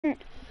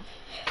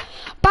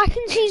back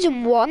in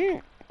season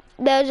 1,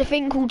 there's a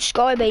thing called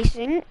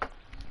skybasing.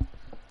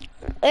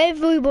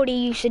 Everybody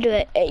used to do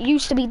it. It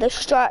used to be the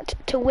strat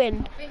to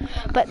win.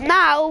 But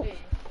now,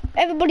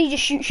 everybody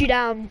just shoots you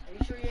down.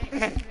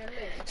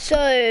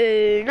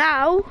 So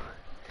now,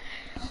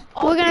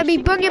 we're going to be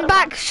bringing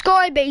back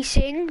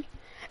skybasing.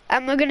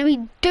 And we're going to be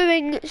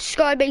doing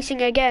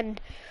skybasing again.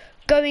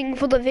 Going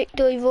for the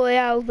victory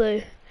royale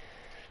though.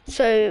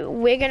 So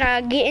we're going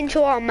to get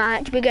into our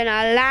match. We're going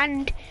to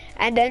land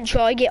and then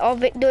try get our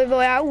victory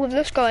royale with the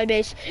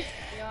skybase.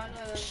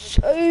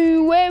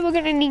 So where we're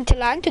going to need to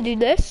land to do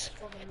this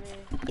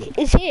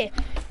is here.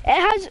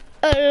 It has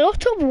a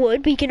lot of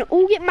wood. We can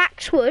all get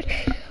max wood.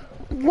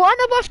 One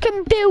of us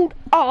can build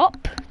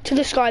up to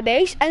the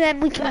skybase and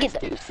then we can Let's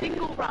do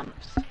single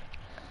ramps.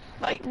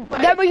 Like,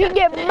 then we can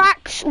get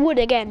max wood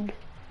again.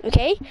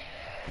 Okay?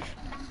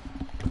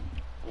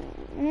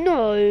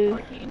 No.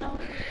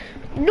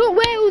 Not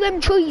where all them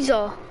trees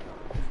are.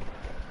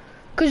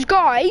 Because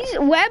guys,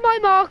 where my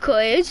marker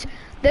is,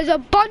 there's a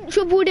bunch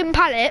of wooden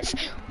pallets.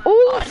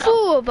 All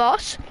 4 of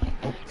us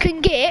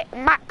can get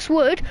max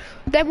wood.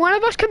 Then one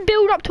of us can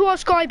build up to our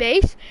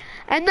skybase.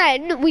 And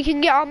then we can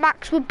get our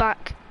max wood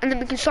back. And then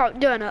we can start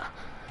doing it.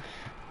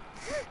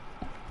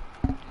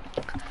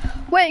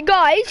 Wait,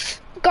 guys.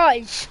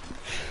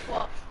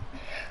 What?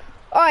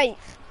 Alright.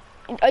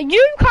 Are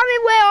you coming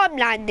where I'm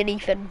landing,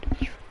 Ethan?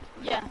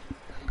 Yeah.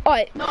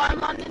 Alright. No, I'm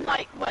landing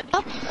like where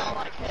the trees are,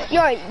 like here.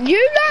 Right,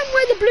 you land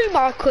where the blue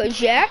marker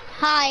is, yeah?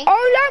 Hi.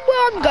 I'll land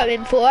where I'm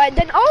going for, and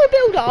then I'll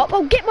build up,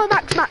 I'll get my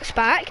max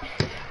back,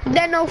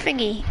 then I'll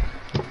thingy.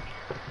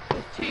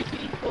 2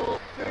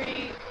 people,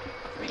 3.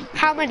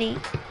 How many?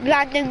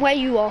 Landing where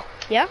you are,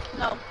 yeah?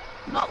 No,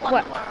 not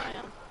landing where I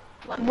am.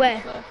 Landing Where?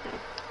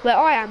 Slurpee. Where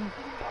I am.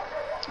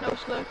 No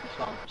Slurpee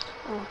swamps.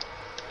 Oh.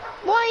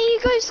 Why are you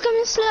guys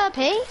coming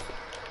Slurpee?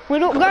 We're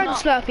not No, going we're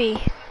to not.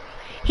 Slurpee.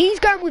 He's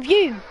going with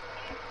you.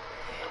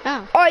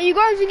 Oh. Alright, you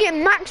guys are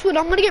getting max wood.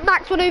 I'm going to get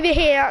max wood over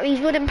here at these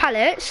wooden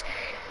pallets.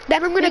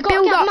 Then I'm going to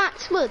build up.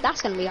 max wood.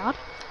 That's gonna be hard.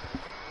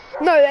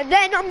 No, and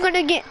then I'm going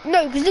to get...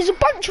 No, because there's a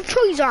bunch of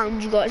trees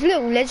around you guys.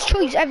 Look, there's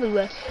trees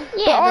everywhere.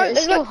 Yeah, but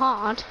it's still like,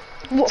 hard.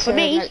 what, for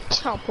me? Like,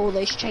 chop all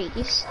those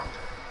trees.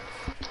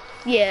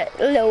 Yeah,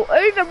 a little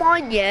over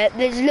mine. Yeah,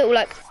 there's a little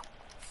like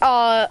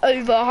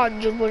over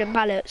 100 wooden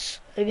pallets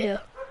over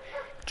here,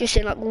 just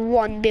in like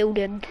one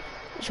building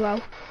as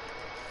well.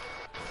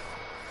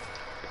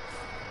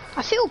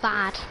 I feel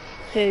bad.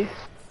 Who?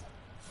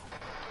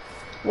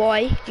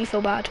 Why do you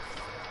feel bad?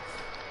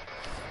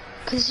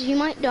 Because you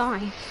might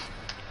die.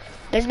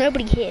 There's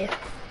nobody here.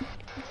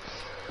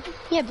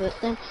 Yeah, but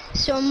then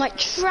so I might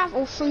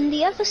travel from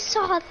the other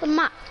side of the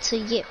map to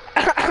you.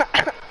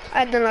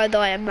 And then I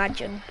die.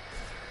 Imagine.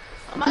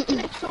 Imagine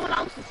if someone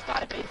else is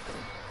skybasing.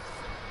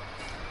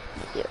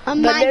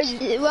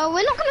 Imagine. Well,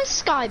 we're not gonna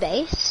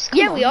skybase. Come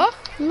Yeah, on. we are.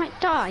 We might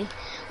die.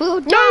 We'll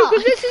die. No,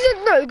 because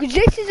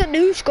this is a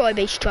new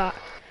skybase strat.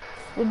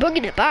 We're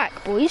bringing it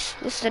back, boys.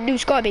 This is a new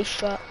skybase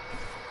strat.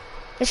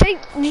 This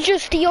ain't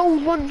just the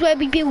old ones where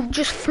we build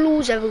just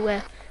floors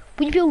everywhere.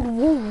 We build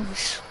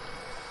walls.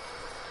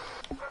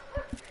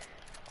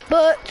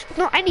 But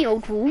not any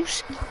old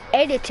walls,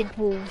 edited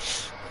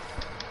walls.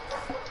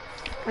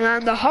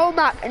 And the whole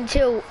map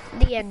until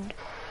the end.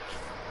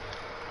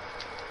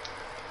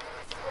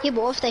 Yeah,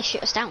 but what if they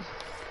shoot us down?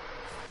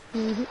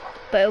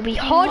 But it'll be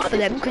hard for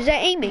them because they're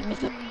aiming.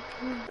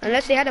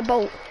 Unless they had a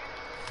bolt.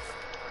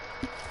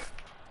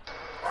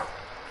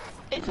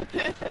 It's a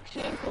perfect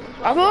circle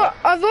as well.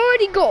 I've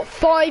already got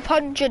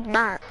 500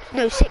 mats.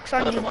 No,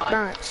 600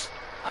 mats.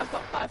 I've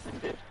got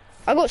 500.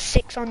 I got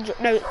 600.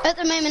 No, At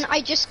the moment,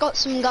 I just got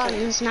some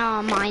guns. Now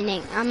I'm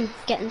mining. I'm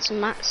getting some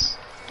mats.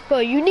 bro,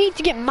 you need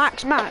to get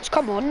max mats.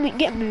 Come on, we can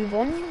get a move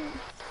on.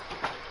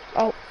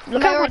 Oh,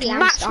 look how much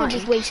mats we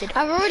just wasted.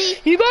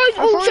 You guys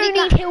also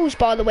need hills,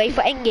 by the way,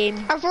 for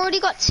endgame. I've already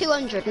got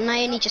 200 and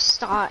I only just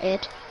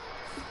started.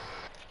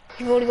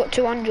 You've already got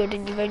 200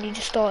 and you've only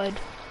just started.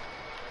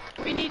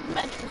 We need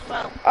meds as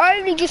well. I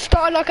only just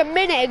started like a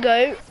minute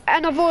ago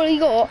and I've already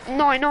got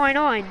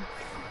 999.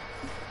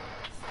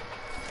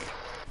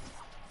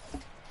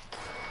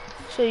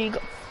 So you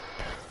got...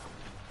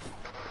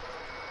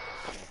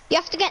 You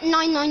have to get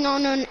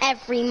 999 on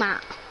every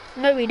map.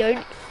 No, we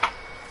don't.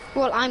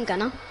 Well, I'm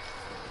gonna.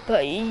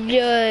 But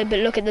yeah, but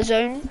look at the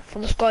zone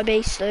from the sky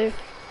base though.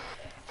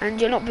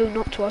 And you're not building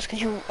up to us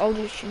because I'll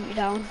just shoot you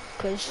down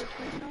because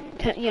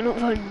you're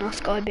not running our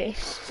sky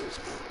base.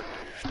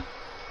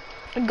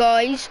 And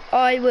guys,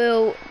 I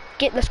will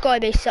get the sky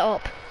base set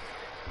up.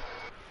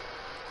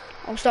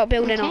 I'll start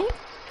building up.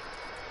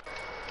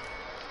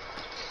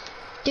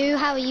 Do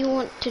how you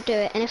want to do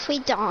it, and if we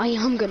die,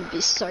 I'm gonna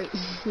be so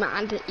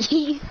mad at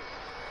you.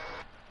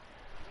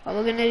 Well,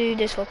 we're gonna do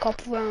this for a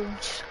couple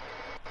rounds.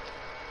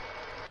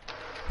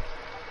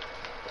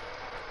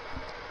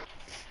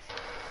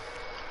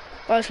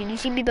 Guys, can you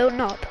see me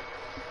building up?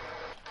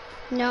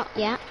 Not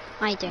yet.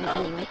 I don't No,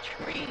 anyway.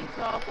 the trees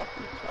are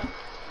blocking as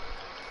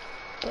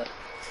well.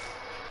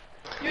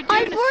 You're doing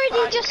I've a already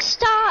spider. just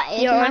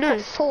started Yeah, I and know. I've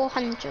got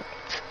 400.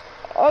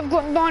 I've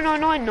got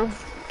 999 now.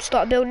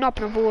 start building up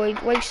and I've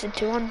already wasted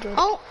 200.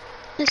 Oh,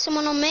 there's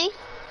someone on me.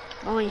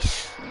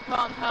 Nice. We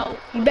can't help.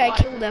 You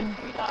better kill them.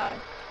 We die.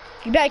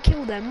 You better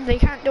kill them. They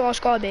can't do our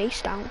sky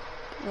base down.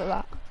 Look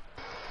at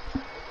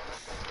that.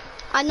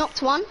 I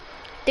knocked one.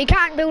 They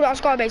can't build our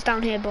sky base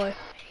down here, boy.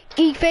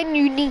 Ethan,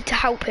 you need to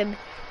help him.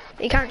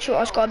 They can't shoot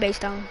our sky base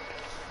down.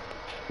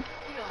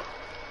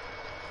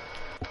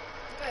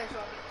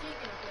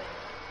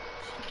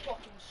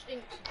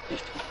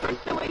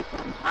 Away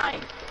from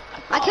height.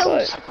 I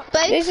killed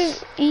both. This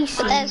is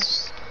easy.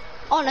 There's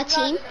on a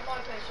team.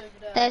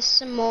 There's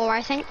some more,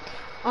 I think,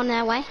 on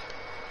their way.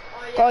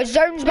 Guys,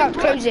 zone's about to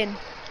close in.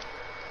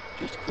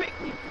 Just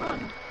quickly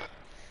run.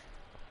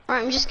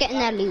 Right, I'm just getting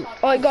their loot.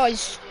 Alright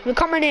guys, we're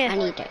coming I here.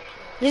 need it.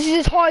 This is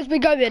as high as we're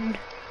going.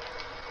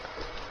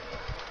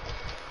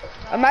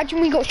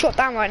 Imagine we got shot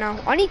down right now.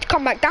 I need to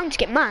come back down to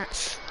get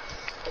mats.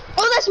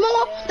 Oh, there's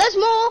more. There's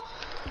more.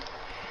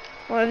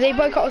 Well, if they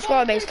broke up our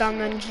sky base down,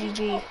 then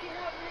GG.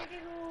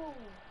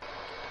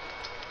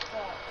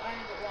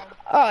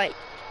 Alright.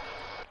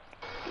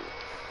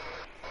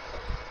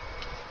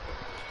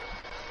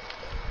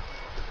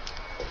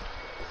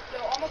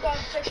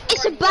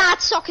 It's a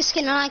bad soccer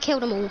skin and I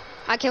killed them all.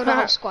 I killed the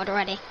whole squad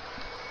already.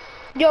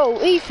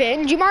 Yo,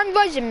 Ethan, do you mind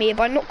advising me if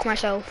I knock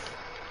myself?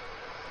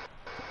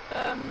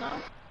 No.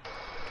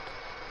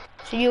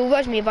 So you'll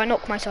advise me if I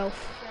knock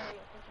myself?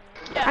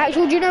 Yeah.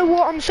 Actually, do you know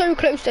what? I'm so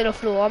close to the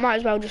floor, I might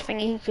as well just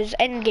thingy, because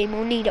endgame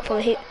will need it for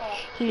the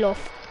heal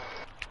off.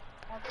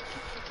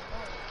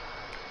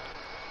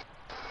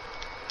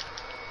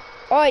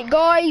 Alright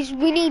guys,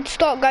 we need to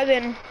start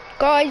going.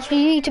 Guys,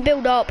 we need to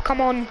build up,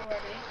 come on.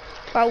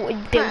 Well,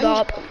 build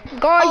up.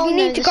 Guys, we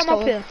need to come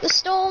up here. The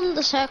storm,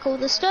 the circle,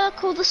 the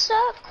circle, the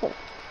circle.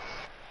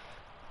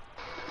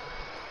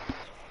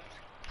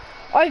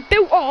 I've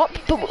built up,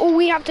 but all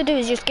we have to do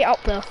is just get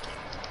up there.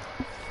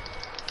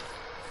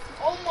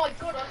 Oh my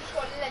god, I just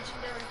got a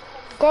legendary.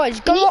 Guys,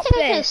 We go need up to go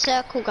to there. the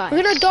circle, guys.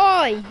 We're gonna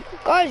die.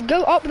 Guys,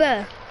 go up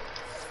there.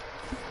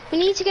 We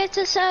need to go to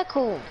the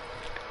circle.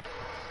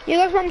 Yeah,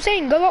 that's what I'm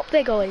saying. Go up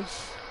there,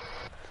 guys.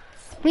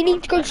 We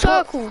need to go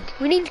circle.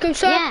 We need to go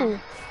circle. Yeah.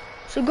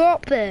 So go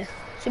up there,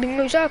 so we can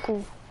go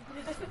circle.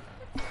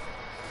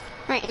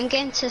 Right, I'm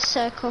getting to the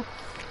circle.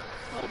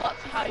 Well,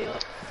 that's high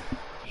up.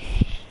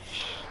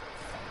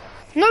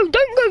 No,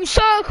 don't go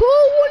circle.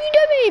 What are you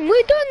doing?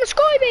 We're doing the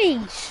sky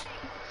base.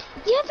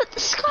 Yeah, but the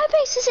sky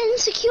base is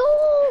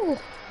insecure.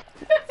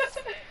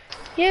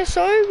 Yeah,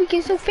 so we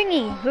can still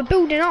thingy. We're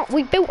building up.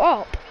 We built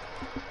up.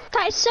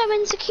 That is so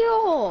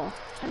insecure.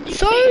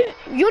 So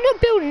you're not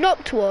building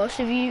up to us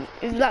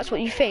if that's what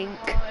you think.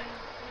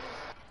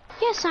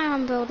 Yes, I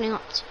am building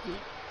up to you.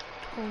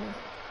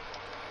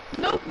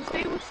 No, because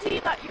they will see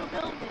that you're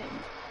building.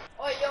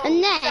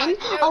 And then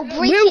I'll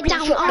break We'll it get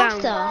down shot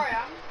down.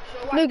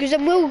 after. No, because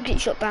then we'll get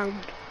shot down.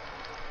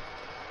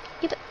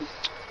 Yeah, but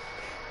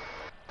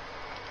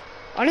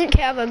I don't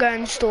care if I go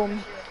in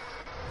storm.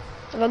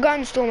 If I go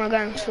in storm, I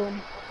go in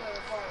storm.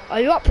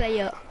 Are you up there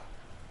yet?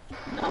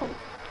 No.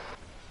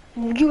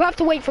 You have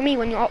to wait for me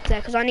when you're up there,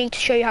 because I need to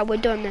show you how we're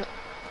doing it.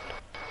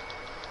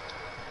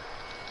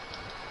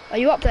 Are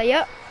you up there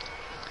yet?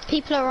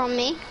 people are on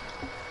me.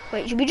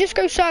 Wait, should we just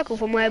go circle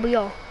from where we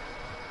are?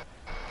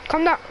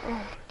 Come down.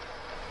 Oh.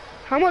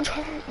 How much?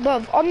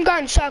 Bruv, I'm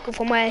going circle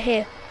from where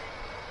here.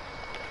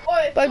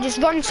 Bro, just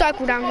run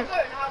circle down here.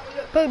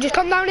 Bro, just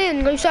come down here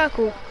and go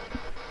circle.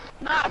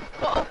 Nah,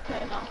 I've got up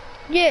there now.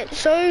 Yeah,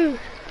 so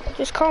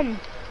just come.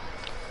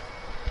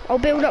 I'll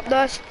build up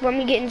this when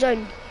we get in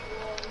zone.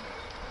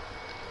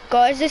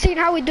 Guys, this ain't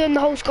how we're doing the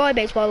whole sky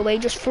base, by the way,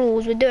 just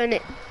floors. We're doing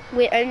it.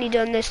 We're only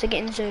doing this to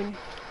get in zone.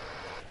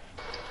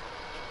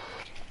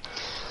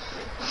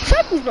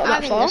 Circle's not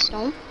that far.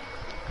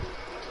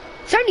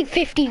 It's only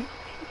 50.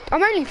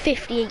 I'm only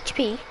 50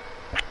 HP.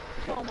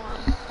 Come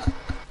on.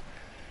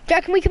 Do you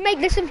reckon we can make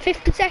this in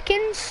 50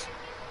 seconds?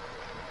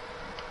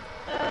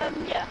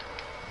 Yeah.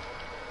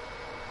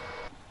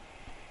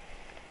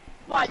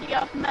 Why, do you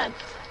have meds?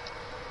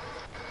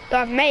 Do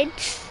I have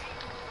meds?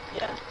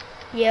 Yeah.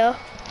 Yeah.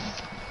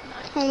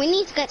 Well, we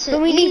need to get to.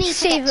 But we need to get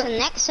save to the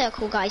next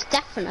circle, guys.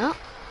 Definite.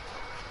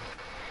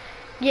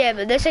 Yeah,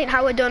 but this ain't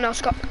how we're doing our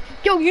sky.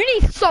 Yo, you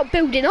need to start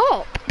building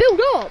up. Build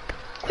up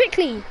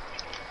quickly.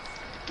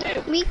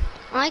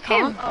 I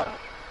can't.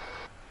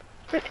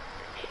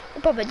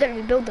 Bobby, don't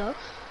we build up?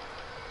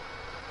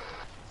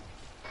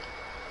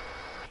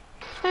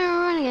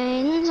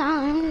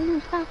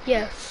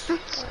 Yes.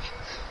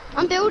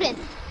 I'm building.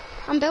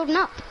 I'm building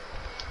up.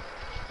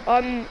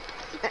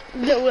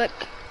 Little like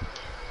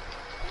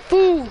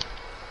 4,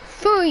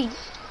 3,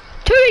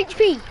 2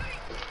 HP.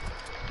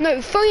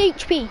 No, 3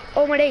 HP.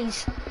 Oh my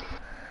days.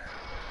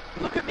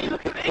 Look at me,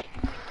 look at me.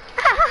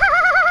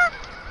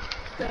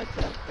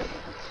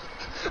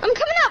 I'm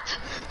coming up.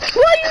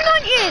 Why are you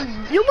not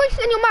in? You're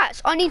wasting your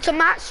mats. I need some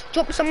mats.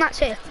 Drop me some mats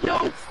here.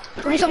 No.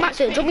 Drop me some mats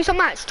here. Drop me some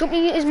mats. Drop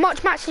me as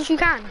much mats as you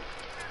can.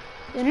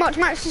 As much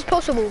mats as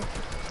possible.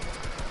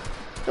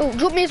 Oh,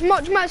 drop me as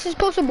much mats as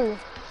possible.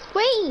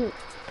 Wait.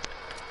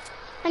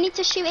 I need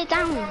to shoot it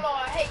down.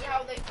 I hate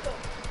how they put,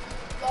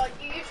 like,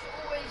 you used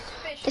to always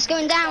It's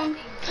going down.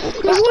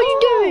 What are you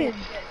doing?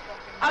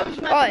 I was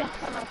meant Right.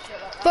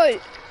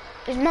 Vote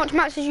as much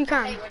mats as you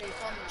can.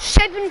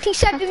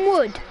 77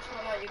 wood.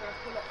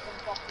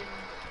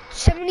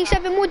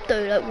 77 wood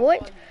though, like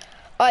what?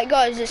 Alright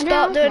guys, let's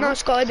start doing our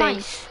sky Fine.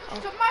 base.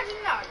 Just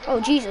imagine that. Oh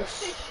Jesus.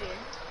 Fishing,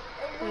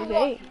 and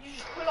Okay. you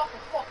just pull up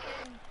a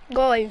fucking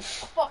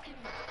Guys,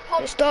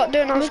 let's start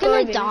doing our We're sky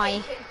gonna base. die.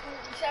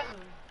 AK-47.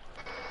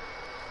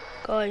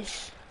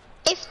 Guys.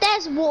 If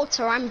there's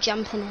water, I'm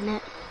jumping in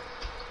it.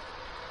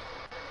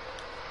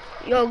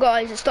 Yo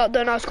guys, let's start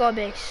doing our sky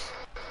base.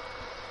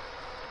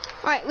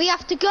 Right, we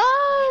have to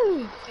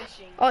go.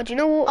 Fishing. Oh, do you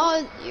know what?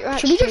 Oh, you're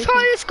Should we just actually-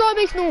 try the sky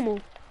base normal?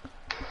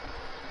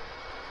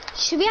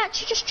 Should we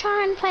actually just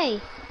try and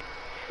play?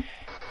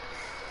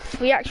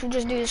 We actually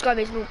just do the sky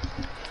base normal.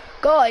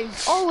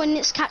 Guys. Oh, and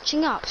it's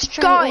catching up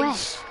straight away.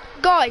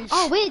 Guys.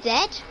 Oh, we're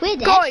dead. We're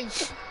dead.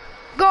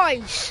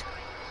 Guys.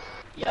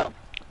 Yo.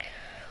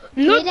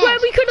 Look dead. where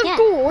we could have Yeah, I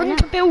gone know.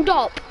 to build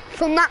up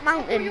from that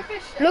mountain.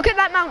 Look at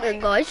that mountain,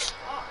 guys.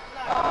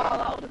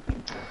 Oh,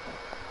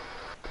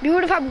 You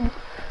would have had.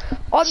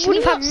 I Should would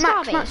we have had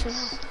not max.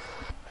 starbase?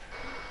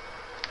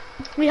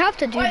 We have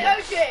to do Wait, that.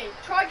 OJ,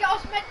 try get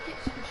us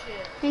medkits and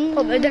shit.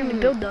 Oh, but it didn't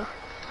build that.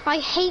 I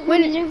hate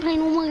when we don't play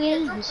normal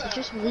games. It's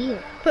just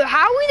weird. But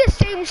how are we the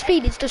same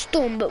speed as the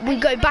storm, but we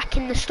go back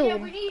in the Yeah, we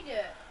storm? need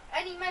it.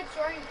 Any meds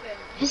or anything.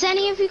 Has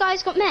any of you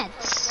guys got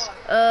meds?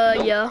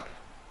 Yeah.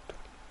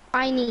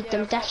 I need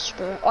them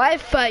desperate. I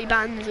have 30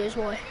 bandages.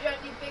 Why? We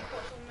don't need big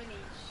pots or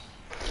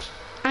minis.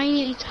 I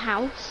need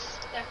health.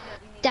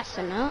 Definitely need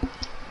Definite.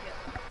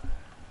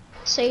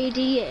 So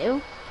do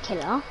you,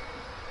 killer.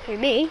 Who,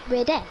 me?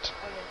 We're dead.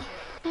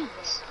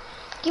 Yes.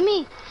 Give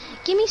me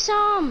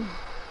some.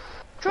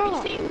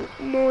 Draw.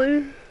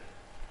 No.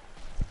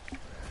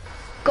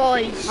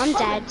 Guys. I'm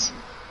dead.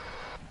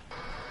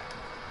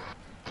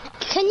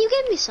 Can you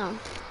give me some?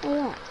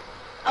 Or what?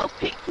 I'll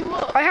pick you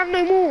up. I have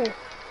no more.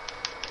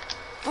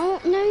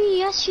 Oh no,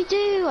 yes you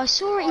do. I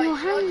saw it in your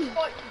hand.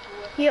 fight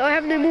people with. Yeah, I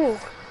have no more.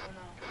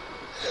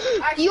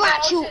 You I'll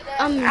actually, sit there.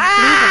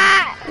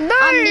 Ah! No!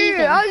 I'm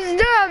leaving. I was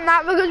doing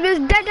that because we was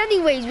dead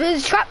anyways. We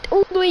was trapped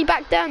all the way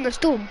back down the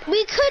storm.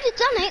 We could have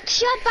done it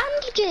 'cause you had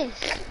bandages.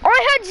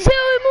 I had 0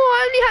 more.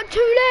 I only had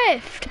 2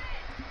 left.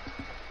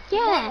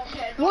 Yeah,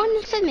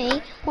 one for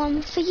me,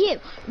 one for you.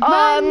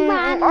 I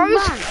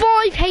was run.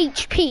 5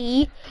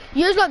 HP.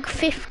 You was like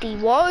 50.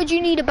 Why would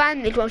you need a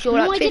bandage whilst you're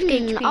No, like I 50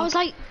 didn't. HP? I was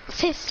like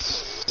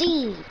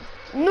 15.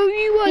 No,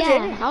 you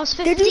wasn't. Yeah, I was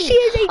 15. Did you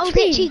see his I was HP?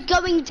 literally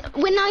going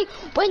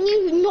when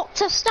you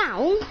knocked us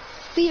down.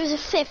 We was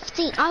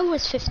 15. I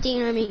was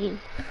 15. I mean.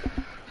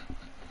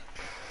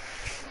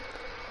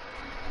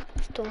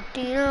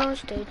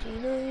 Stodinos.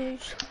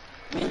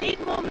 We need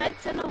more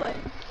meds anyway.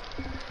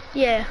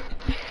 Yeah.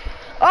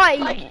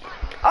 I'm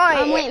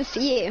I. waiting for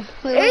you.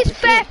 We're It's waiting for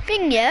fair you.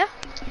 thing, yeah.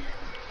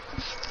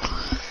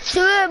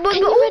 So we're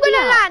Can you all ready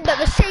gonna up? land at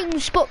the same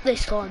spot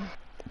this time,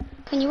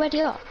 Can you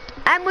ready up?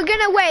 and we're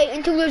gonna wait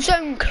until the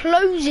zone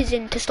closes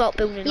in to start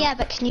building. Yeah,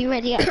 but can you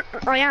ready up?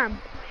 I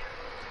am.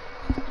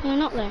 You're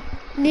not there.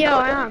 Yeah,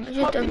 I am.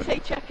 Just, Probably say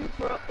checking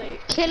for update.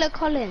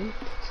 Killlacollins.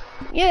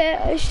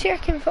 yeah, I was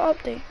checking for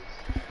update.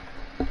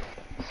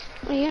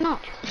 No, you're not.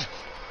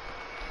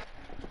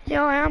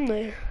 Yeah, I am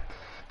though.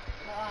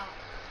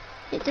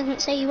 It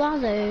doesn't say you are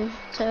though.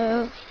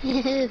 So.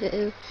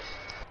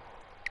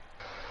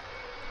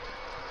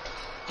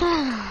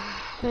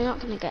 We're not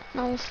gonna get.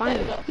 No, fine.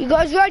 You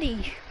guys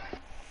ready?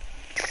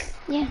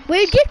 Yeah.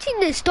 We're getting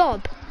this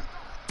dub.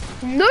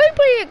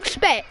 Nobody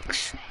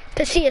expects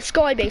to see a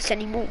sky base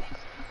anymore.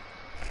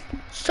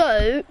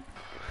 So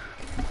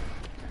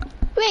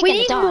We're we gonna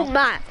need die. more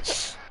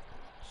mats.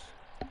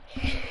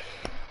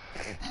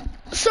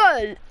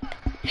 So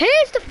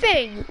here's the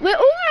thing: we're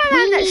all We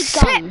around at need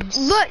guns.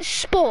 separate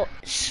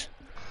spots.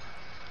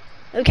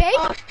 Okay?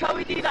 Oh, shall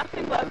we do that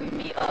thing where we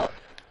meet up?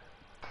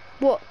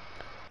 What?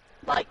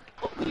 Like,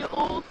 we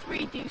all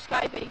 3 do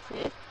sky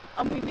bases,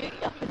 and we meet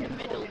up in the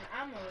middle.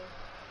 Ammo.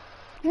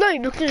 No,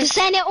 Because because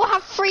then it will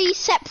have 3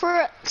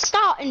 separate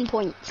starting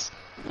points.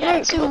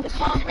 Yeah, So, but they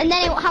can't break and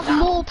then it will have down.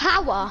 more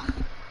power.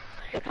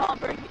 They can't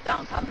break it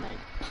down, can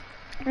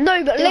they?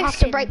 no, but You'll have to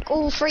listen. break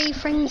all 3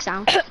 things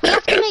down. We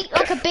have to make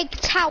like a big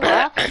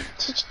tower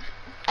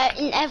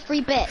in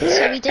every bit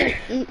so we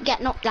don't get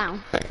knocked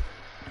down.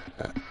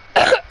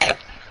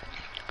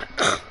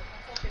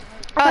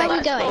 Where are we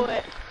Let's going? do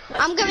it.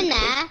 I'm going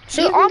there.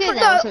 So You can I'm go gonna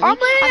there or I'm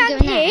something. gonna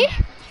land here.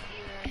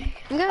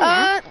 I'm going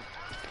there.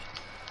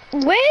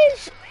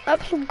 Where's a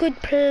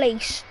good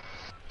place?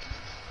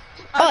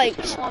 I'm Right.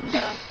 just gonna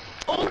wander.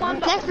 All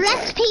wander. There's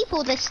less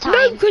people this time.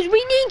 No, because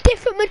we need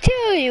different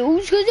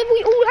materials. Because if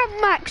we all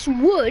have max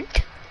wood,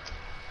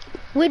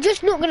 we're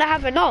just not gonna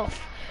have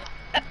enough.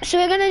 So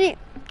we're gonna need.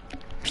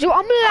 So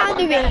I'm gonna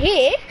land over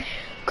here.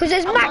 Because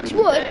there's max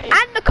wood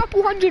and a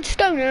couple hundred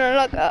stone and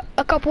like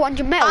a couple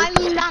hundred metal.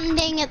 I'm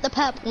landing at the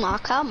purple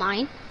marker,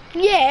 mine.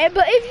 Yeah,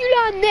 but if you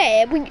land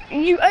there,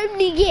 you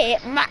only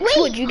get max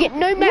wood. You get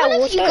no metal One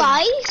or of you stone.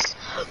 guys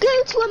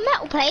Go to a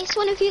metal place.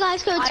 One of you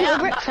guys go to a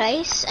brick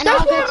place, and I'll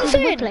That's go what to I'm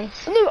the wood saying.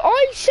 place. No,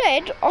 I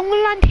said I'm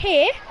gonna land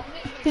here.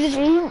 There's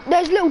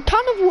a little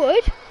ton of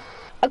wood,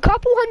 a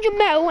couple hundred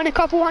metal, and a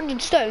couple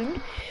hundred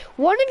stone.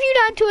 One of you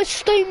land to a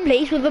stone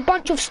place with a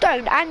bunch of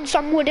stone and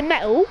some wood and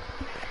metal,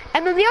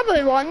 and then the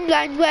other one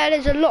lands where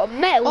there's a lot of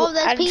metal Oh,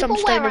 there's and people some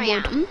stone where and I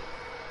wood. am.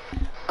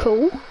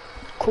 Cool.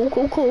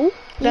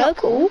 Very Not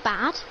cool.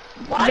 bad.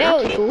 Why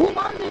Very are people cool.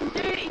 landing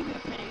dirty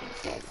with me?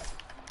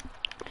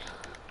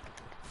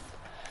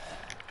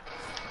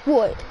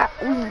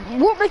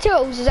 What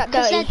materials is that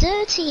Because dirty?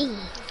 they're dirty.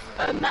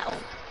 Metal.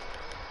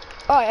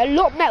 Alright, a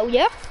lot of metal,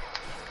 yeah?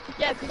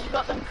 Yeah, because you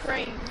got them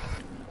cranes.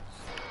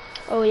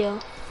 Oh yeah.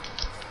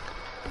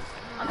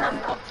 And then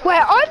got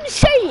Well, I'm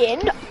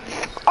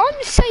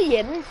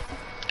saying,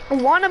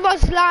 one of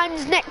us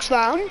lands next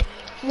round,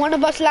 one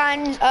of us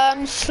lands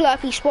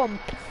Slurpy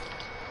Swamp.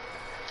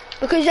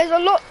 Because there's a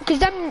lot, because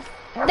them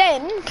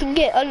can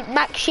get a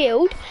max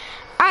shield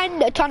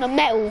and a ton of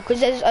metal, because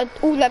there's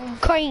all them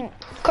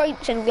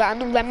crates and all that,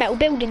 and all them metal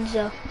buildings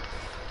there.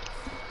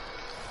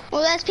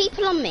 Well, there's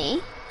people on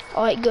me.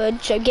 Alright, good,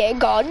 so get a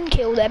gun,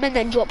 kill them, and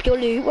then drop your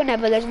loot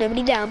whenever there's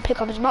nobody down, pick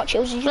up as much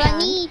heals as you But I can.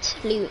 need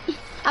loot.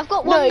 I've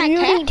got No, one med you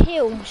kit. need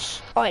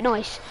heals. Alright,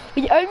 nice.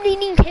 We only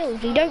need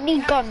heals, we don't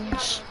need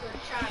guns.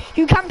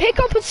 You can pick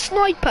up a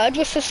sniper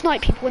just to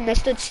snipe people when they're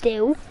stood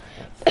still.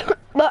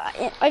 But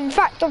in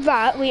fact of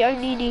that, we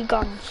only need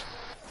guns.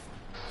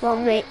 Well,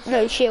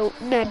 no shield,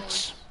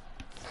 meds.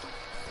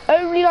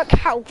 Only like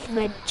health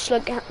meds,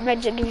 like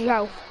meds that give you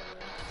health.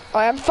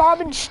 I am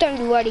farming stone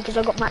already because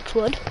I got max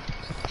wood.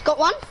 Got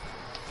one.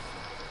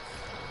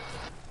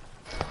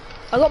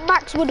 I got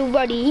max wood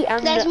already,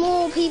 and There's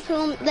more people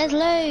on. There's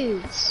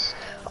loads.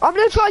 I'm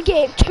gonna try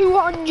get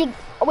 200.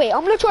 Wait,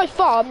 I'm gonna try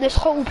farm this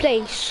whole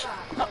place.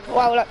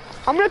 Well, like,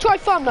 I'm gonna try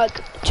farm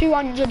like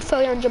 200,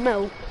 300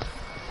 mil.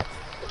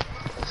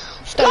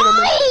 Stone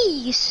on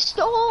me. Guys,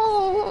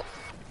 stop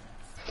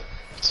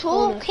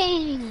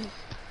talking.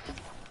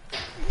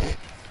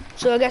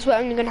 So I guess we're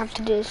only gonna have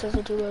to do this as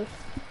a duo.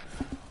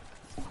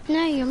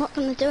 No, you're not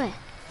gonna do it.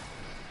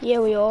 Yeah,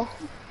 we are.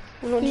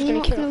 We're not just You're gonna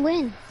not kill gonna it.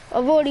 win.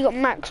 I've already got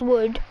max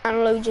wood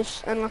and loads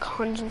of and like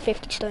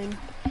 150 stone,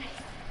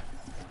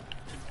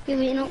 Yeah, but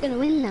you're not gonna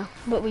win now.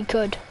 but we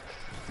could.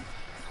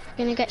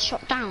 You're gonna get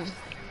shot down,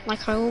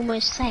 like I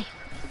almost say.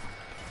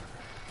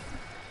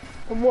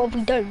 But what if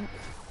we don't?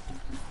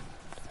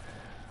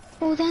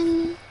 Well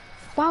then,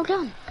 well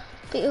done.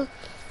 But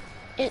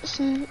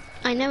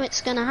I know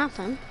it's gonna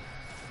happen.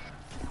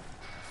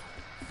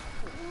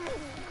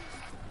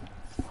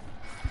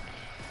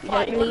 You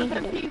Why, don't you're one of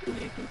believe them it. people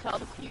who can tell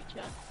the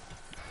future.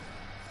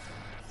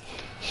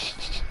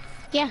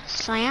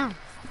 Yes, I am.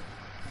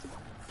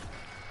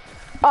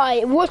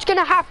 Alright, what's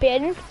gonna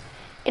happen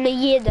in a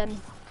year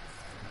then?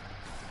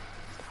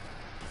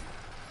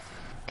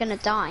 Gonna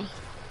die.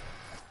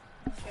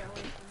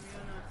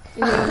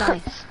 In real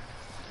life.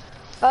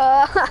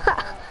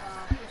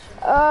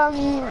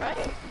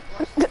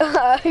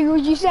 Who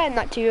was you saying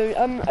that to?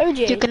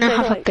 OJ? You're gonna No,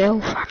 have no. a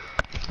girlfriend.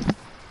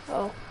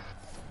 Oh.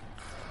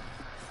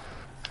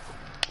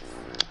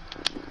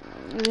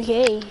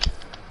 Okay.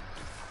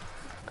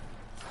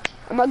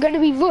 Am I gonna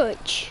be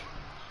rich?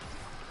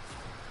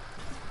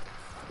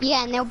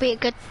 Yeah, and there'll be a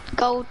good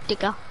gold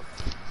digger.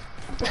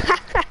 Look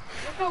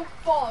how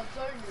far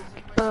zone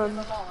is in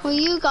my Well,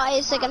 you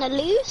guys are gonna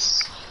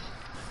lose.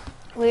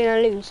 We're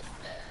gonna lose.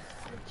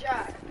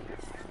 Jack.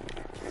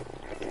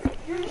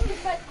 Use the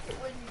medkit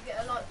when you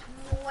get like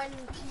 20.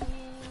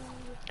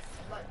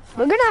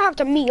 We're gonna have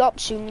to meet up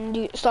soon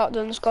and start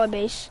doing the sky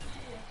base.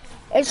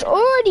 It's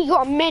already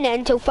got a minute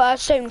until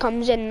first stone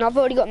comes in, and I've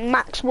already got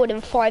max wood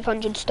and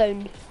 500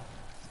 stone.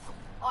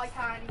 I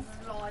can't even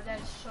lie, there's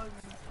so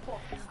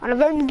fucking. And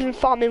I've only been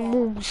farming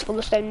walls for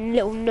the stone,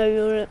 little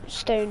no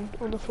stone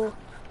on the floor.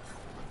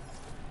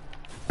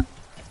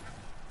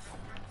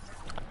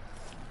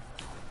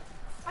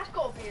 That's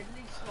got to be at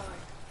least like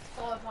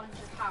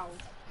 500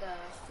 pounds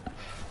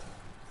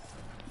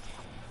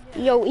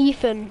there. Yo,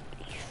 Ethan,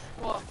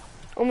 What?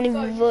 I'm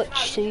gonna be rich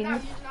Use soon. now.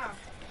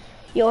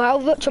 Yo, how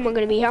rich am I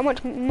gonna be? How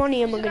much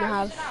money am I Use gonna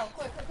now, use have? now,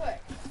 quick.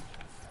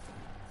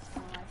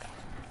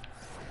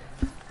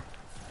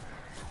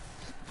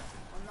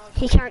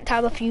 He can't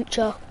have a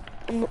future.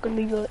 I'm not gonna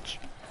be rich.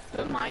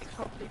 The mic's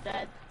probably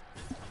dead.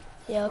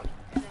 Yeah.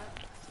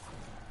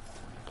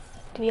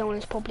 To be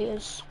honest, probably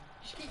is.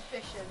 Just keep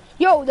fishing.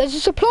 Yo, there's a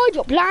supply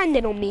drop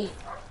landing on me.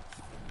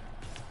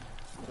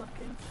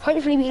 Looking.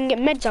 Hopefully we can get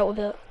meds out of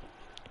it.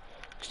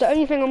 Cause the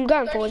only thing I'm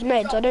going for is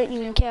meds. I don't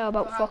even care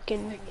about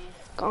fucking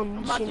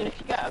guns, you Imagine know. if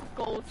you get a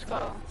gold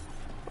skull.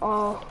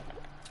 Oh,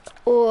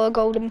 or a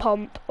golden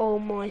pump. Oh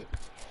my.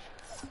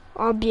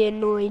 I'll be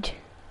annoyed.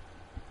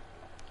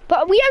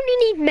 But we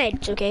only need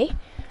meds, okay?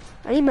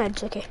 I need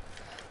meds, okay?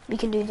 We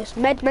can do this.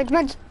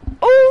 Meds.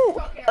 Oh!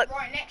 Fucking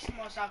right next to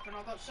myself and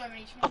I've got so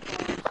many small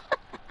ones.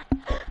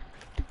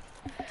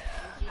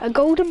 A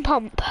golden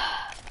pump.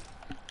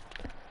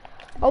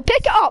 I'll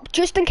pick it up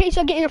just in case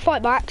I get in a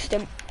fight by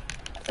accident.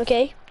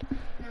 Okay?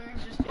 No,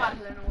 it's just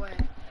paddling away.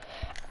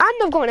 And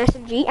I've got an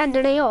SMG and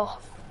an AR.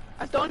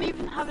 I don't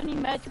even have any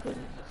meds because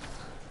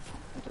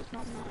it does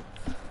not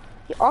matter.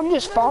 Yeah, I'm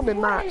just farming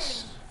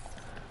mats.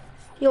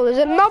 Yo, there's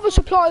another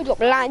supply drop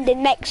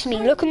landing next to me.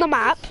 Look on the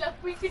map.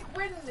 We could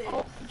win this.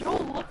 Oh, you're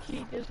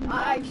lucky there's no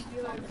I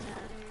actually like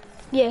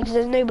Yeah, because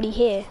there's nobody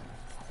here.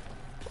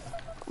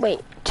 Wait,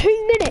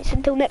 2 minutes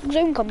until next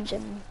zone comes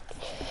in.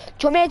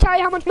 Do you want me to tell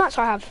you how much mats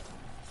I have?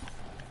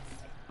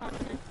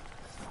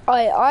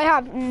 I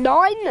have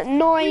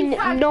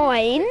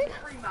 999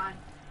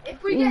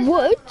 If we get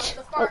wood,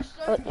 the first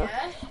zone,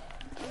 yeah?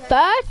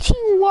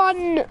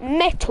 31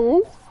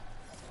 metal,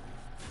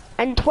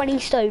 and 20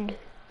 stone.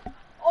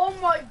 Oh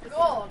my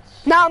god.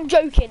 No, I'm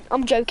joking.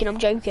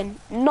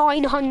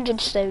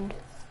 900 stone.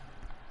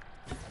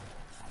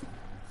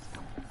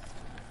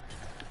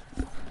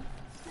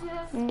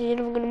 You're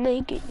not gonna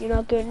make it. You're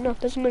not good enough.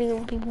 There's a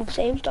million people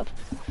saying stuff.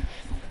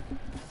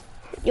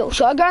 Yo,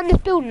 should I go in this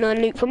building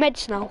and loot for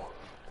meds now?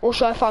 Or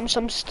should I find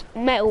some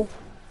metal?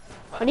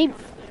 I need...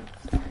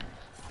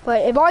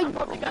 Wait, if I'm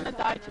probably gonna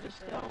die to the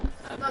stone.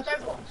 No,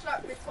 don't put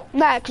slurp, just put.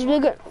 Nah, because we're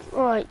gonna...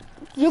 Alright.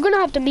 You're gonna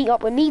have to meet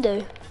up with me,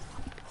 though.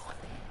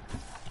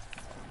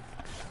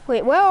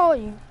 Wait, where are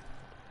you?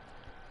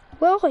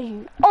 Where are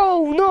you?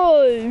 Oh,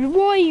 no!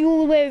 Why are you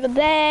all the way over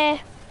there?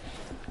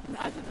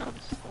 I didn't know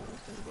the stone was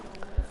gonna be all the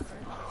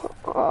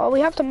way over. Oh, we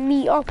have to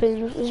meet up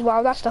as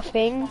well. That's the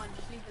thing. Fine,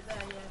 just leave it there,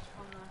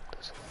 yeah,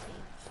 it's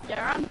fine there.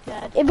 Yeah, I'm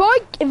dead.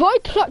 If I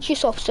clutch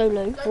this off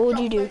solo, Don't what would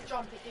jump, you do? Don't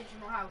jump, it gives you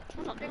more health.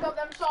 Pick up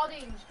them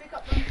sardines, pick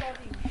up them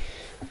sardines.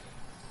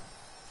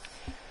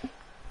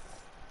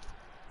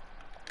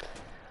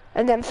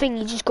 And then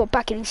Thingy just got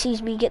back and he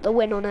sees me get the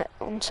win on it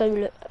on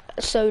solo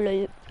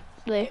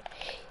there,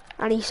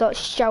 and he starts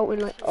shouting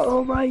like,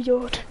 "Oh my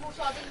god, More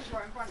sardines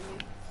right in front of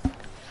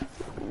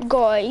you.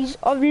 guys!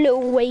 I've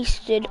little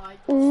wasted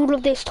all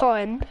of this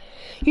time.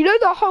 You know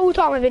the whole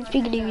time I've been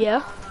speaking to you,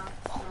 yeah?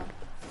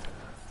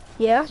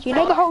 Yeah. You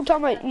know the whole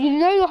time I've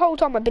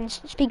been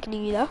speaking to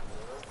you, yeah?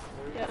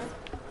 Yeah.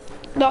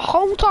 The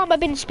whole time I've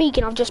been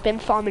speaking, I've just been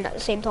farming at the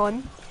same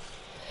time.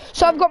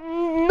 So I've got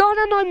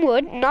 99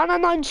 wood,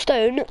 99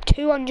 stone,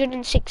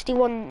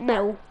 261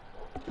 metal.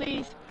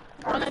 Please.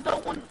 Ron, I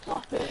don't want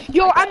floppers.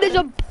 Yo,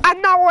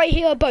 and now I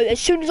hear a boat. As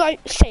soon as I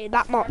say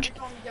that much, Every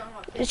time you get on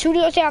like as soon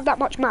as I say I have that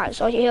much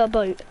mats, I hear a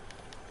boat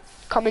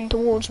coming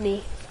towards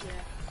me.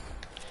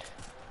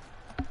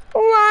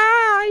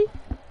 Why?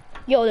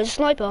 Yo, there's a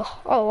sniper.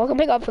 Oh, I can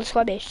pick it up for the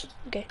sky base.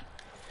 Okay.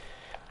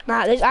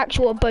 Nah, there's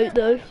actual a boat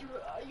though.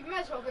 You may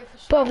as well go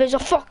for Bro, slurp. there's a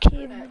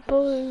fucking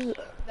boat.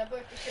 They're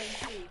both the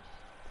same speed.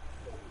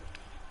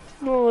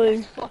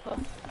 No. Flopper.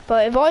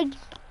 But if I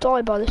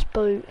die by this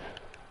boat...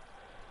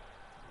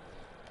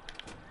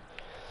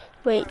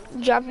 Wait, do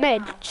you have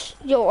meds?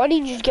 Yo, I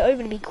need you to get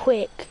over to me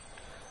quick.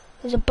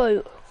 There's a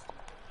boat.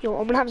 Yo,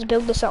 I'm gonna have to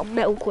build this out of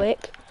metal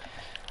quick.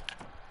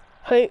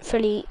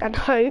 Hopefully, and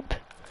hope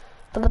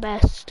for the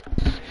best.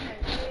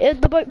 If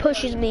the boat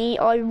pushes me,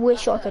 I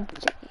wish I could...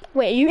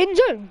 Wait, are you in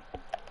zone?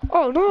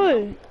 Oh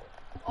no!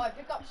 Oh, I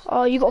pick up.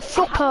 Oh, you got a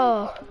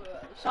flopper!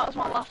 That was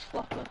my last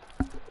flopper.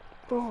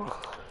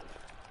 Oh.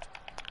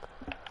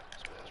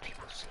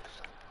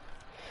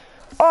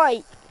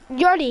 Alright,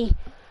 Johnny.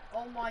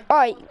 Oh my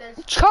Alright, god,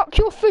 there's. chuck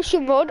your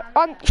fishing rod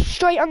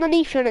straight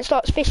underneath you and it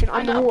starts fishing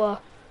I know.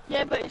 underwater.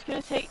 Yeah, but it's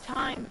gonna take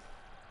time.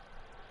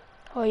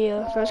 Oh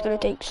yeah, that's gonna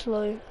take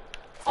slow.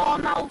 Oh,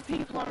 now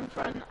people are in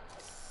front.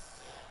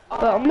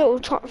 But I'm little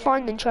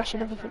finding trash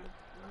and everything.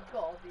 You've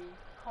gotta be.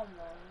 Come on.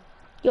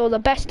 Yo, the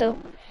best of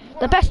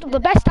the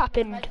best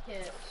happened.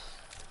 Medkits.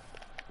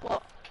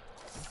 What?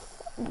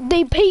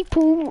 The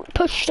people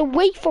pushed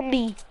away from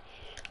me.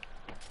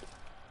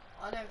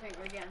 I don't think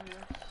we're getting this.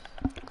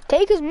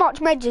 Take as much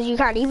meds as you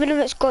can, even if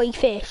it's grey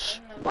fish.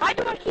 Why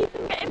do I keep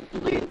on getting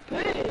blue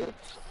birds?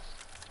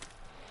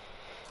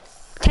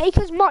 Take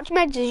as much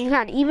meds as you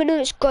can, even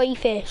if it's grey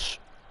fish.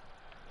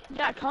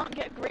 Yeah, I can't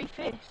get grey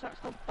fish. That's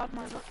how bad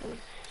my luck is.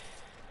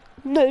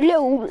 No,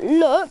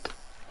 look,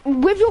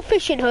 with your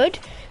fishing hood,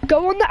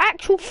 go on the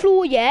actual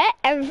floor, yeah,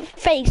 and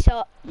face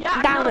up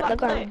Yeah, down I know at the that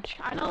ground. glitch.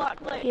 I know that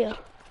glitch. Yeah.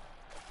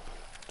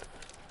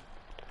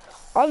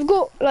 I've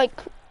got, like,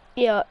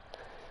 yeah,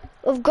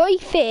 of grey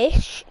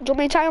fish. Do you want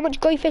me to tell you how much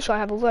grey fish I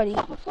have already?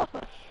 Flopper,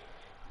 flopper.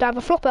 Do I have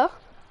a flopper?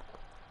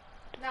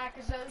 Nah,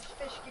 because those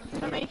fish give you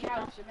Can I big make it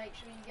health, now? so make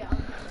sure you get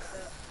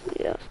underneath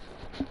it.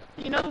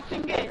 Yeah. You know the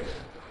thing is,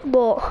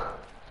 What?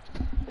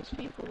 there's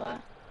people there.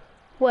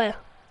 Where?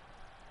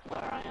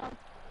 Where I am.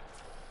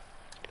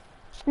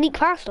 Sneak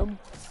past them.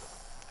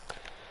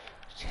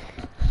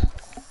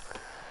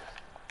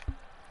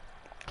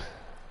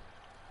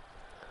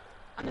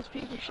 And there's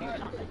people shooting at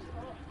me.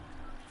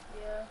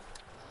 Yeah.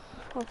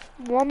 Oh,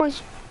 why am I...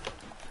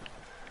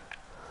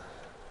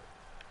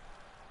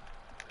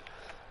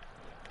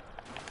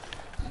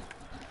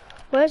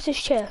 Where's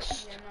this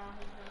chest? Yeah, no,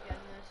 he's not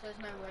getting this. There's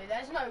no way.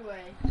 There's no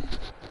way.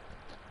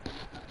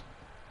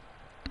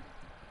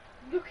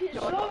 Look, it's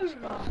You're not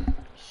smart.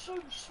 so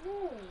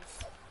small.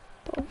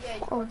 Oh, Yeah,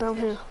 you've oh, got down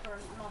this here. for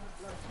another,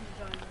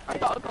 like, 2 zones. I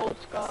got a gold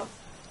scar.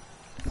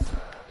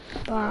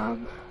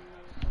 Bam.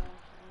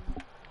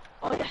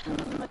 Oh yes,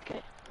 another medkit.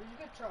 It was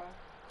a good try.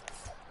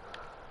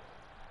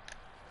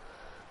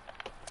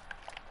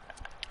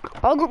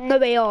 I got no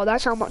AR,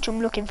 that's how much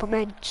I'm looking for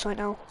meds right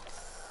now.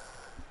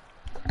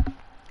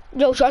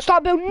 Yo, should I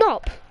start building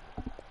up?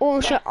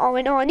 Or should oh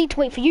no, I need to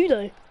wait for you though.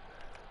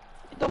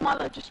 It don't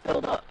matter, just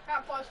build up.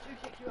 Campfire's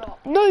 2 you up.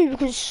 No,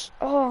 because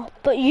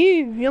but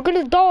you're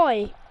gonna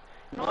die.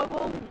 No, I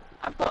won't.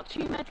 I've got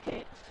 2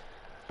 medkits.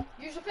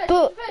 Use the fish,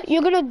 But use the fish.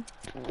 you're gonna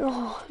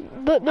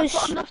but I've there's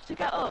got enough to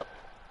get up.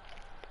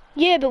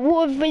 yeah, but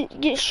what if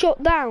it gets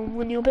shot down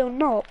when you're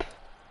building up?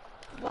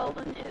 Well,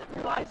 then it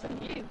relies on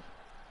you.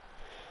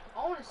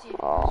 I want to see if it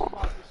Oh.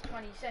 survives this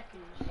 20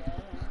 seconds, yeah.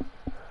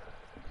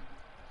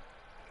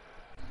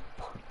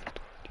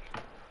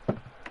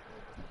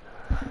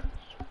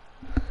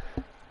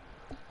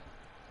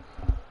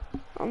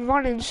 I'm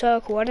running in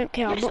circle, I don't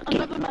care, I'm Yes, not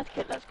another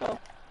medkit, let's go.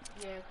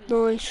 Yeah, because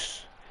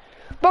nice.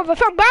 But I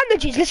found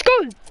bandages, let's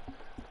go!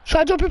 Should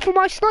I drop it for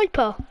my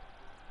sniper?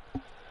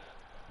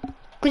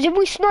 Because if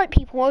we snipe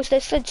people whilst they're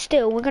stood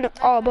still, we're gonna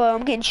oh boy,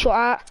 I'm getting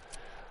shot at.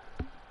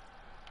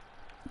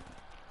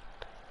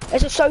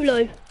 It's a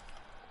solo.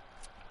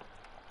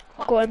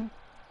 Got him.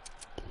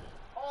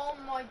 oh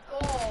my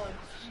god.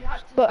 You had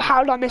to But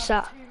how did I miss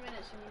that? 2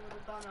 minutes and you would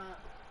have done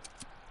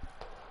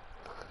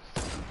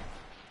it.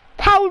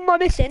 How am I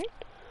missing?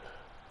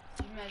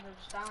 You made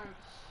a stance.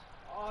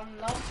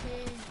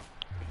 Unlucky.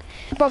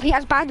 But he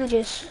has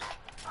bandages.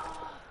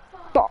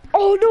 But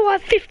oh no, I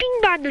have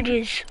 15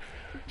 bandages.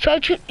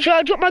 Should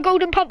I drop my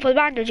golden pump for the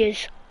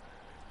bandages?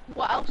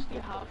 What else do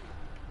you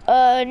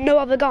have? No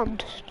other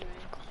guns.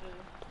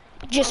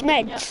 Just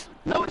meds.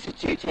 Yeah. No, it's a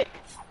 2-tick.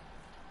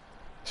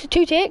 It's a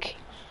 2-tick.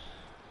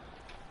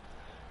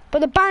 But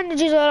the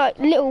bandages are like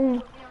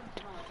little.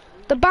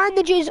 The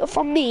bandages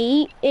from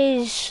me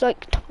is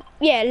like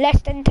yeah,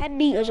 less than 10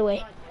 meters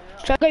away.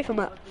 Should I go from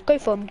that? Go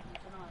from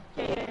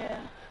Yeah.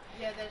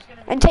 Yeah, there's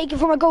gonna be and take it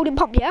from my golden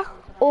pump, yeah,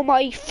 or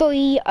my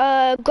 3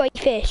 grey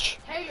fish.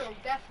 Taylor will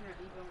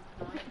definitely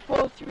go tonight.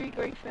 4 3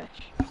 grey fish.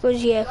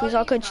 Because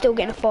I could still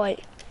get in a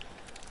fight.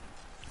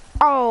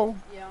 Oh,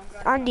 Yeah,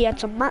 I'm going Andy had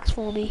some mats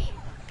for me.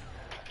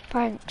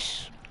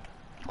 Thanks.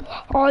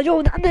 Oh, yo,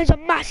 and there's a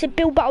massive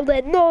build battle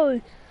there.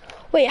 No.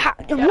 Wait, I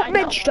what know.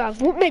 meds do you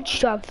have? What meds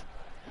do you have?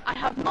 I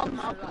have none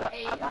now, but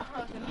I'm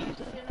gonna use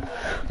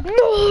it.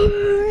 No,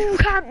 you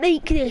can't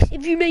make this.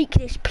 If you make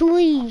this,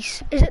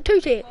 please. Is it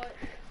 2-tick?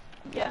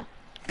 Yeah.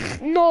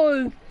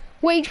 No.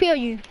 What HP are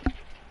you?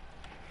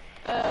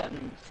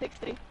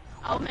 60.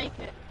 I'll make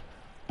it.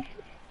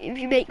 If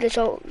you make this,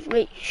 I'll...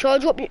 Wait, shall I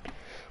drop you?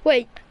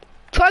 Wait,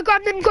 try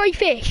grab them grey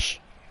fish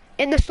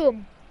in the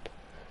storm.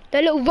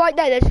 They're little right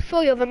there. There's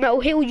 3 of them that'll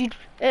heal you.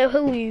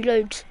 Heal you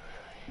loads.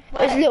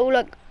 There's little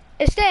like...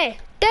 It's there.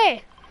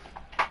 There.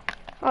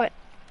 Alright.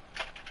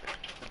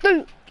 No.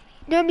 You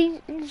know what I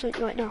mean? Inside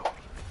right now.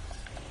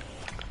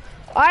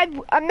 I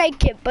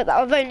make it, but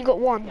I've only got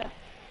 1. Yeah.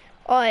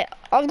 Alright,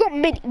 I've got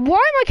mini. Why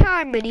am I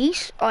carrying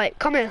minis? Alright,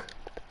 come here.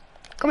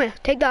 Come here.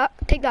 Take that.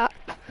 Take that.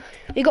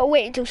 We gotta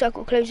wait until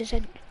circle closes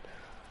in.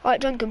 Alright,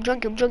 drunk him.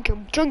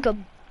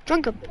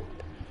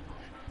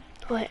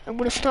 Alright, I'm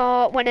gonna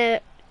start when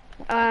it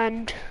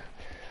and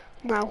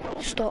now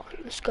start.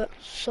 Let's go.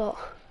 Start.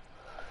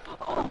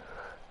 Oh,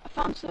 I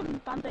found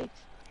some band-aids.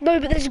 No,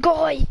 but there's a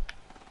guy.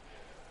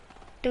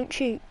 Don't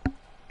shoot.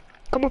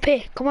 Come up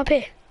here. Come up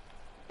here.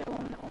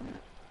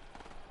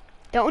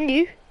 They're on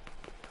you.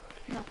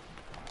 No.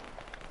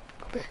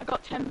 I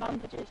got 10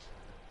 bandages.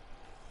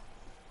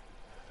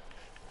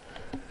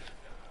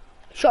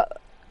 Should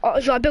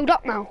I build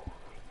up now?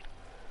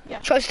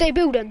 Yeah. Should I stay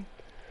building?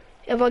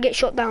 If I get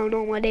shot down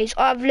on my days,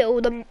 I have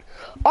little them.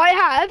 I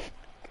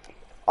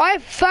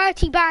have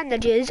 30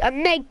 bandages, a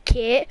med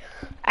kit,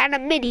 and a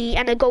mini,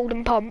 and a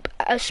golden pump,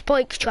 a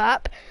spike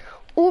trap,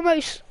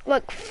 almost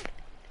like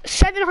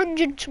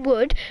 700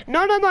 wood,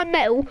 909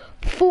 metal,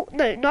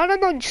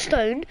 909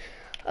 stone,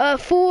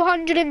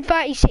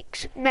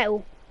 436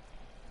 metal.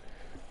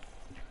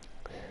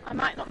 I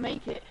might not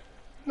make it.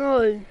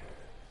 No.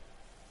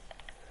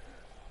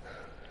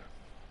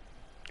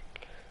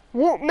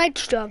 What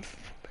meds do you have?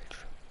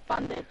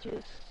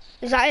 Bandages.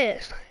 Is that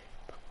it?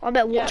 I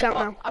better watch out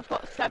now. I've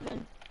got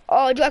 7.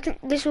 Oh, do you reckon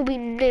this will be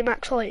near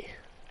max height?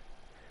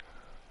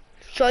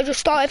 Should I just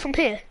start it from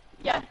here?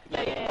 Yeah.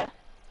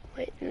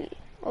 Wait,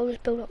 I'll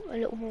just build up a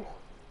little more.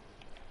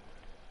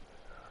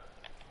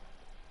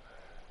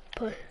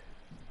 But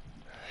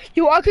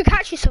yo, I could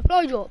catch this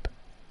supply drop.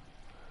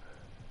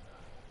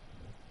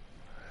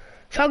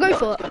 Shall I go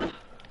for it?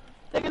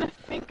 They're gonna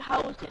think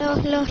how's it.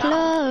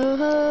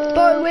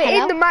 But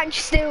we're in the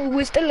match still.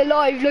 We're still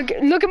alive. Look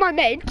at my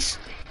meds.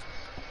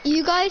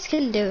 You guys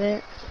can do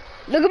it.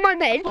 Look at my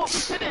What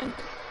meds. we couldn't.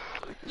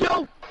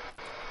 Yo,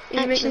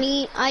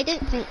 Actually, I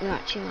don't think you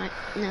actually might.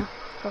 No,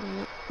 probably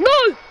not.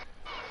 No.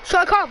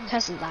 Shall I come?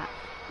 Because of that.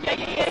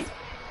 yeah.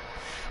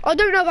 I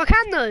don't know if I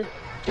can though.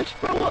 Just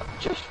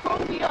throw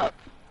me up.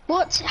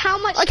 What? How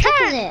much I tick is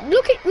can. it?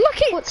 Look it.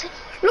 What's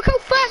Look how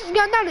fast it's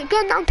going down. It's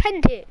going down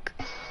 10 tick.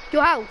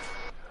 Your health.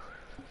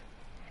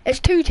 It's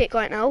 2 tick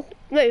right now.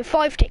 No,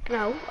 5 tick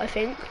now, I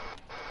think.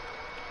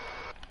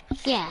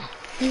 Yeah.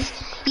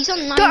 He's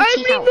on 90 The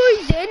only health.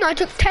 reason I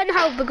took 10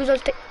 health because I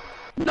was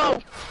No.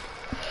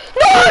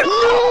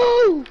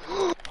 No!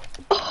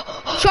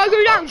 Shall I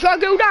go down? Shall I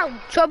go down?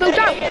 Shall I build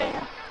down?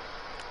 Yeah.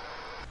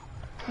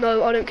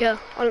 No, I don't care.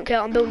 I don't care.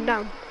 I'm building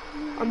down.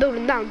 I'm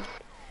building down.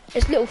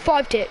 It's little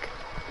 5 tick.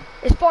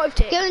 It's 5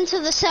 tick. Go into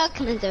the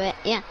circle and do it,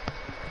 yeah.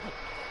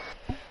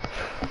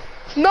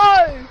 No!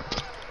 I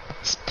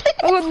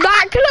got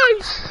that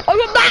close! I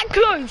got that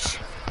close!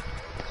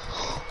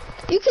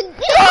 You can...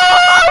 No!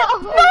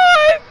 No!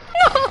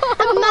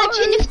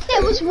 Imagine if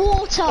there was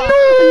water. No!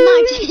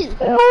 Imagine.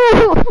 No!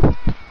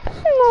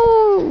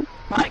 No!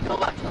 Right, go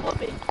back to the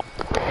lobby.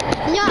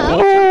 No.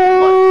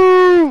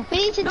 No! We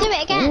need to do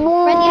it again.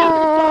 Ready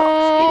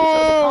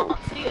up.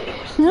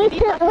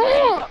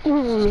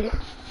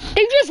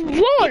 They just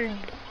won!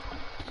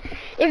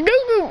 If they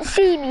don't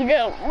see me,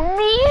 they'll...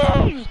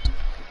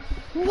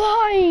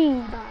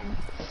 Why, man?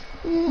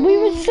 We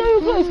were so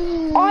close.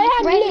 I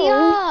had Ready little...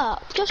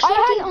 up. Just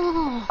ready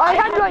up. I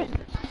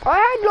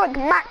had like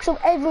max of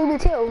every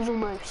materials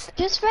almost.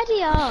 Just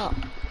ready up.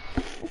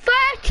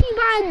 30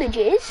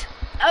 bandages,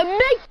 a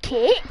med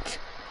kit.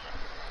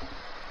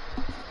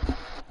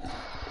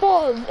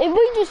 Oh, if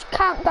we just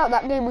camped out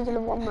that game, we could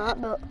have won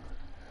that, but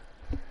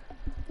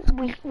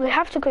we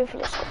have to go for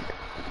this one.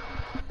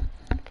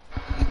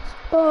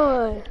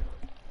 Oh.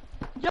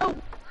 Yo,